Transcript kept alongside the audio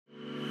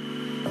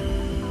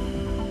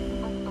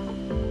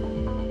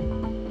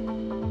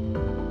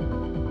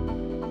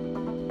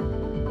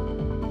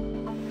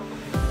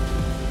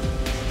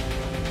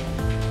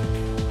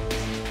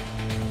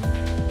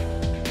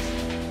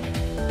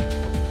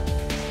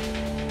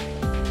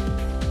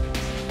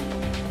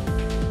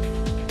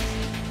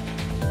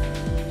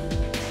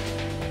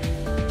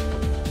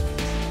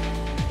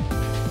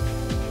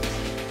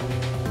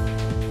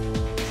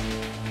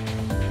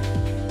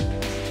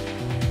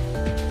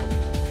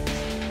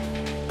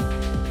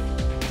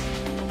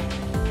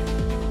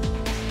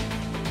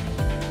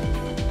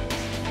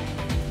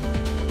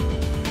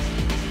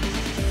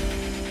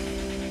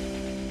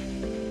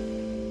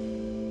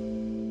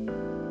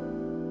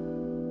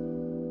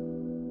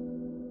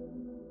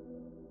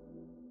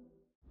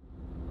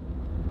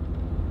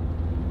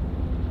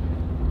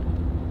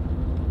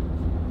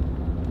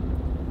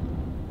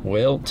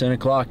Well, 10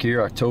 o'clock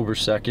here, October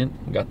 2nd.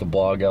 We got the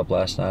blog up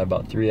last night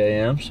about 3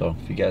 a.m. So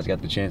if you guys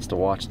got the chance to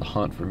watch the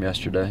hunt from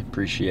yesterday,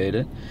 appreciate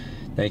it.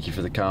 Thank you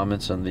for the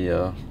comments on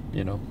the,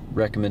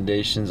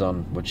 recommendations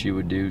on what you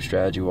would do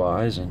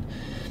strategy-wise. And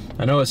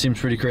I know it seems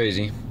pretty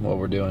crazy what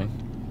we're doing.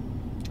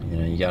 You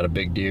know, you got a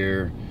big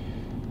deer,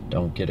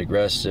 don't get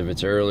aggressive.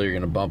 It's early, you're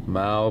going to bump them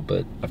out.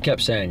 But I've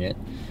kept saying it.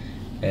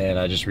 And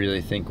I just really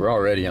think we're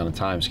already on a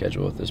time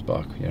schedule with this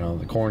buck. You know,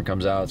 the corn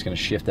comes out, it's going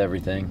to shift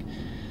everything.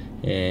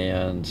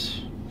 And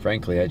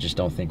frankly, I just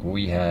don't think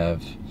we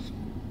have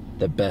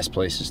the best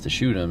places to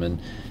shoot him.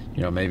 And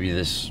you know, maybe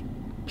this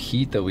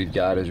heat that we've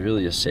got is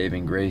really a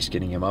saving grace,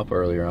 getting him up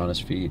earlier on his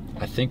feet.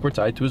 I think we're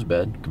tied to his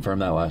bed,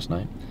 confirmed that last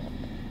night.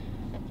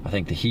 I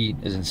think the heat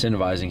is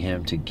incentivizing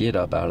him to get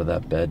up out of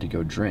that bed to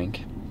go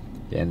drink,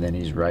 and then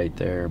he's right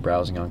there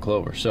browsing on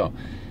clover. So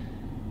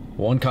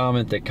one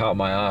comment that caught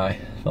my eye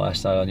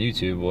last night on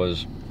YouTube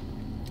was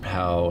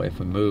how if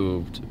we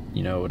moved,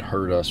 you know, it would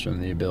hurt us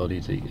from the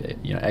ability to,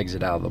 you know,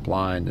 exit out of the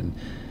blind. And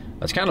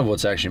that's kind of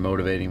what's actually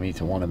motivating me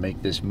to want to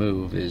make this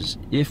move, is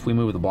if we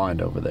move the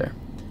blind over there.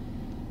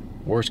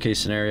 Worst case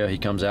scenario, he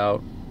comes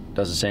out,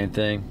 does the same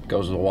thing,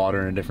 goes to the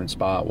water in a different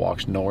spot,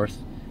 walks north.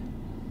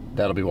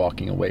 That'll be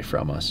walking away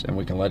from us, and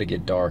we can let it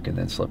get dark and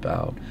then slip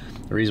out.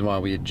 The reason why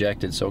we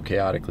ejected so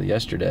chaotically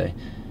yesterday,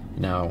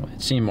 now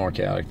it seemed more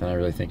chaotic than I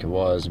really think it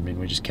was. I mean,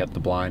 we just kept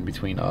the blind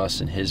between us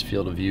and his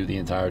field of view the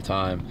entire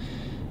time.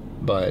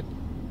 But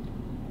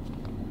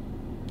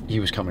he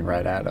was coming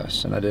right at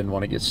us, and I didn't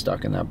want to get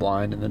stuck in that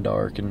blind in the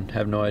dark and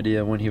have no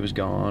idea when he was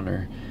gone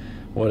or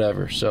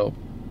whatever. So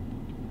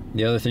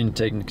the other thing to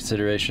take into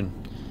consideration,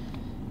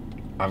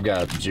 I've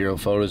got 0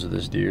 photos of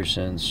this deer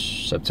since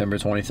September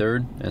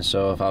 23rd. And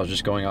so if I was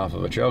just going off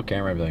of a trail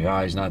camera, I'd be like,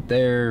 oh, he's not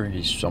there,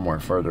 he's somewhere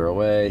further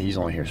away, he's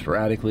only here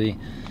sporadically.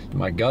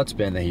 My gut's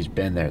been that he's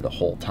been there the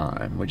whole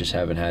time. We just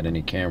haven't had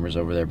any cameras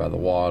over there by the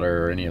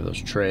water or any of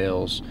those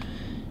trails.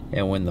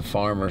 And when the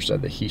farmer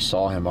said that he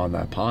saw him on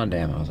that pond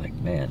dam, I was like,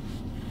 man,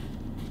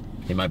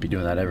 he might be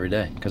doing that every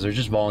day, because there's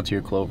just volunteer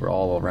clover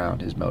all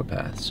around his mowed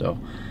path. So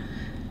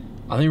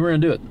I think we're gonna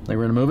do it. I think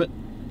we're gonna move it,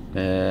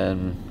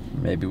 and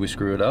maybe we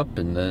screw it up,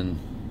 and then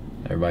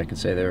everybody can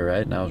say they were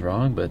right and I was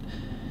wrong. But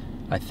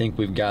I think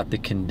we've got the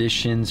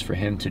conditions for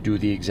him to do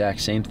the exact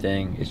same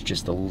thing. It's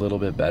just a little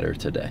bit better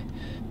today.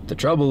 The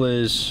trouble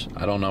is,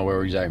 I don't know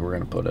where exactly we're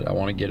gonna put it. I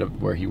want to get it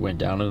where he went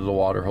down into the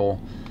water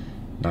hole.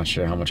 Not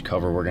sure how much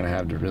cover we're gonna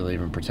have to really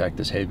even protect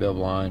this hay bale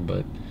blind,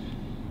 but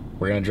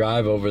we're gonna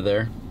drive over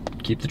there,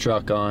 keep the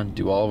truck on,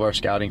 do all of our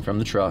scouting from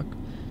the truck.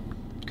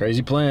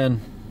 Crazy plan.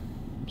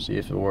 See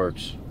if it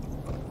works.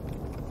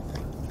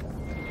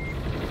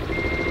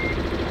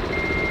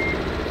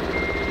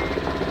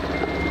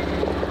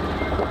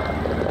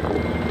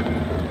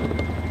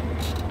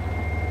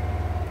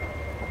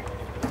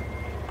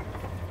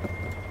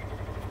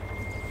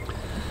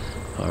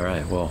 All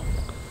right, well,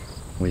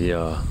 we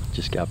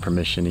just got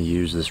permission to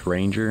use this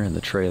Ranger and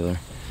the trailer,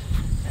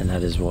 and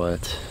that is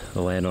what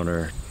the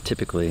landowner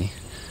typically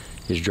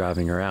is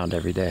driving around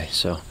every day.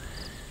 So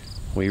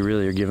we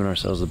really are giving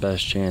ourselves the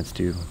best chance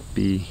to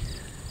be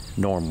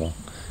normal.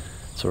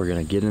 So we're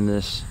gonna get in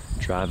this,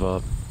 drive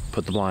up,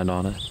 put the blind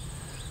on it.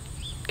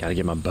 Gotta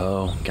get my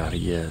bow, gotta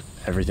get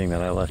everything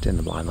that I left in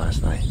the blind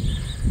last night.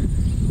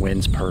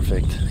 Wind's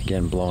perfect,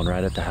 again, blowing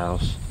right at the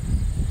house.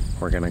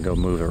 We're gonna go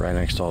move it right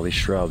next to all these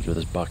shrubs where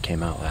this buck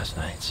came out last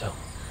night. So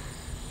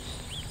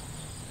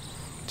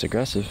it's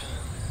aggressive,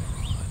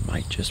 it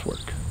might just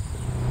work.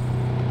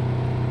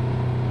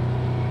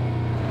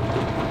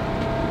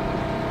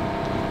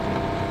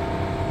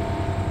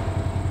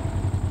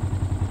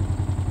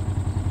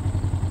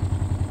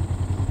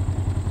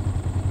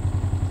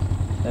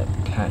 That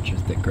patch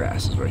of thick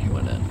grass is where he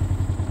went in.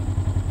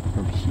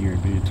 From here,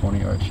 it'd be a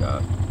 20-yard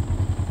shot.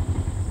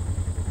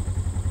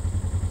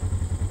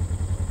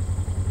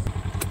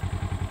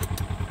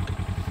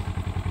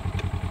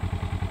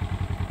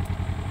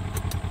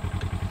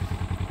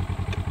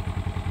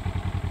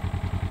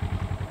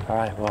 All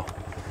right, well,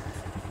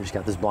 we just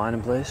got this blind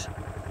in place.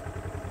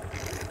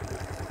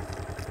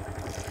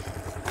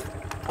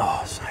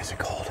 Oh, it's nice and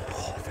cold.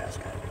 Oh, it feels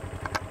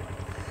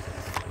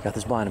good. Got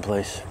this blind in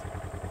place.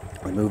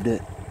 We moved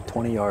it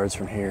 20 yards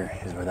from here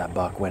is where that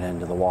buck went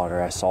into the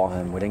water. I saw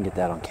him. We didn't get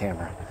that on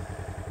camera,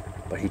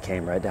 but he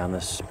came right down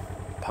this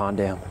pond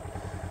dam,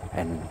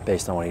 and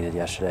based on what he did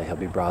yesterday, he'll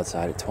be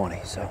broadside at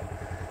 20. So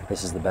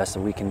this is the best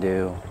that we can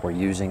do. We're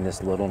using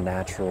this little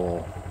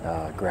natural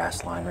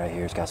grass line right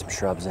here. It's got some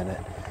shrubs in it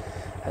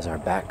as our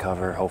back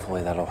cover.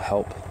 Hopefully that'll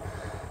help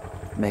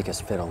make us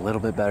fit a little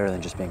bit better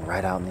than just being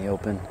right out in the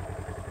open.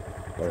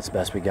 But it's the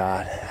best we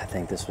got. I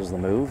think this was the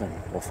move, and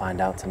we'll find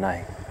out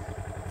tonight.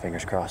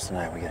 Fingers crossed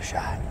tonight we get a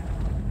shot.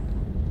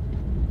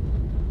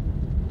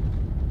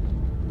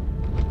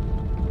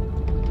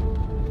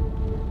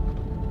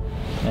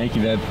 Thank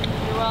you, babe.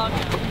 You're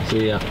welcome.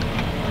 See ya.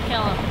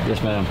 Kill him.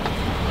 Yes, ma'am.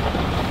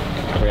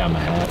 I forgot my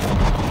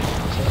hat.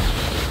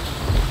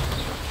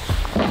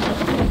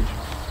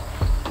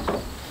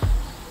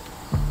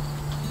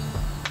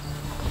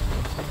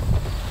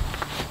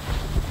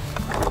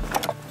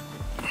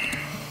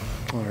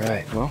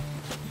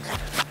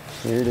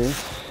 it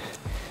is.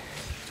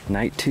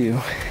 Night 2,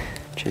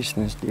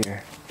 chasing this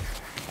deer.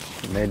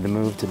 We made the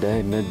move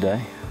today,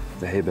 midday,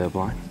 the hay bed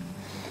blind.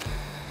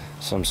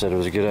 Some said it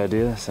was a good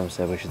idea, some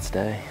said we should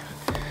stay.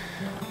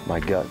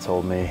 My gut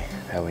told me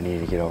that we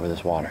needed to get over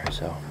this water,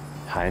 so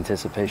high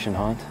anticipation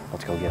hunt,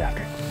 let's go get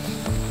after it.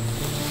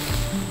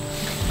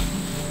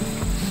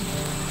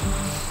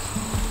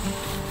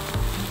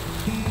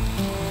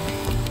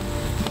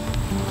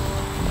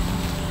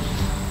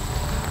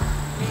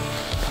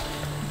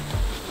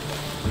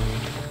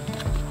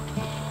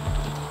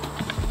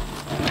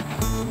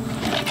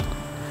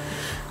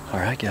 All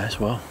right, guys,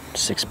 well,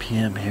 6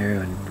 p.m. here,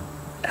 and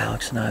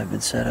Alex and I have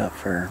been set up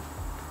for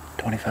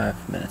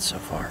 25 minutes so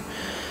far.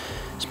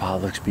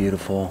 Spot looks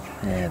beautiful,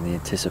 and the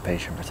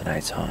anticipation for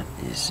tonight's hunt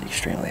is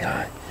extremely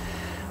high.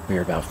 We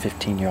are about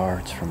 15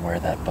 yards from where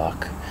that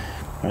buck,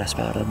 when I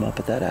spotted him up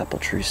at that apple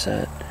tree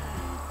set,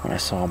 when I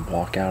saw him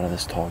walk out of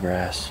this tall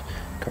grass,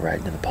 go right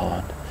into the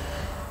pond,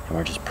 and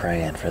we're just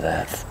praying for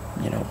that,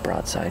 you know,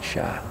 broadside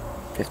shot,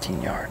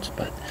 15 yards.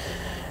 But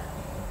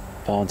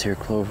volunteer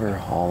clover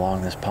all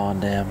along this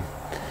pond dam.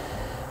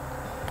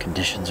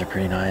 Conditions are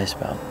pretty nice,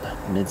 about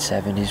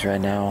mid-70s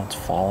right now. It's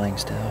falling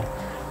still,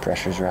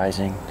 pressure's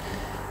rising,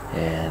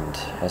 and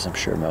as I'm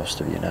sure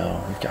most of you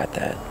know, we've got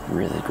that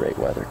really great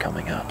weather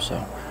coming up.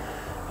 So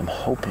I'm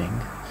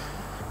hoping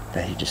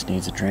that he just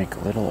needs a drink a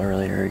little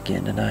earlier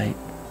again tonight.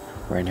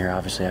 We're in here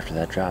obviously after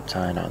that drop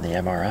tine on the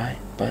MRI,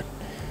 but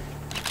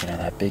you know,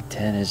 that Big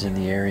 10 is in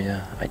the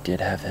area. I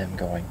did have him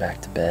going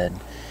back to bed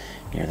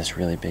near this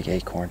really big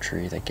acorn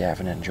tree that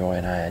Gavin and Joy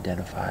and I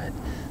identified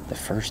the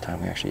first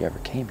time we actually ever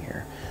came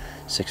here.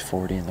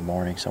 6:40 in the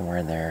morning, somewhere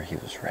in there, he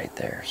was right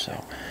there.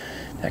 So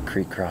that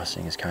creek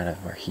crossing is kind of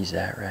where he's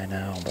at right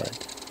now, but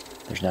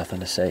there's nothing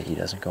to say he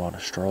doesn't go on a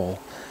stroll.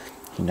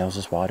 He knows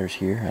this water's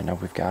here. I know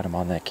we've got him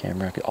on that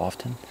camera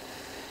often,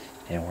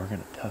 and we're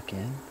gonna tuck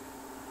in,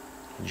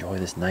 enjoy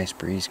this nice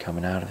breeze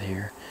coming out of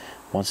here.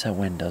 Once that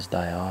wind does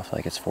die off,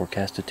 like it's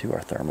forecasted to,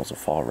 our thermals will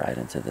fall right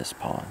into this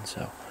pond.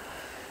 So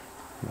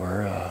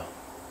we're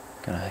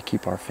gonna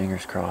keep our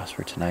fingers crossed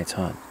for tonight's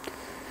hunt.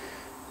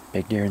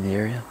 Big deer in the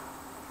area,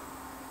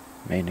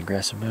 made an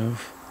aggressive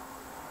move.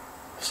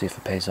 We'll see if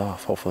it pays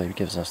off. Hopefully it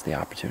gives us the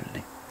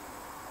opportunity.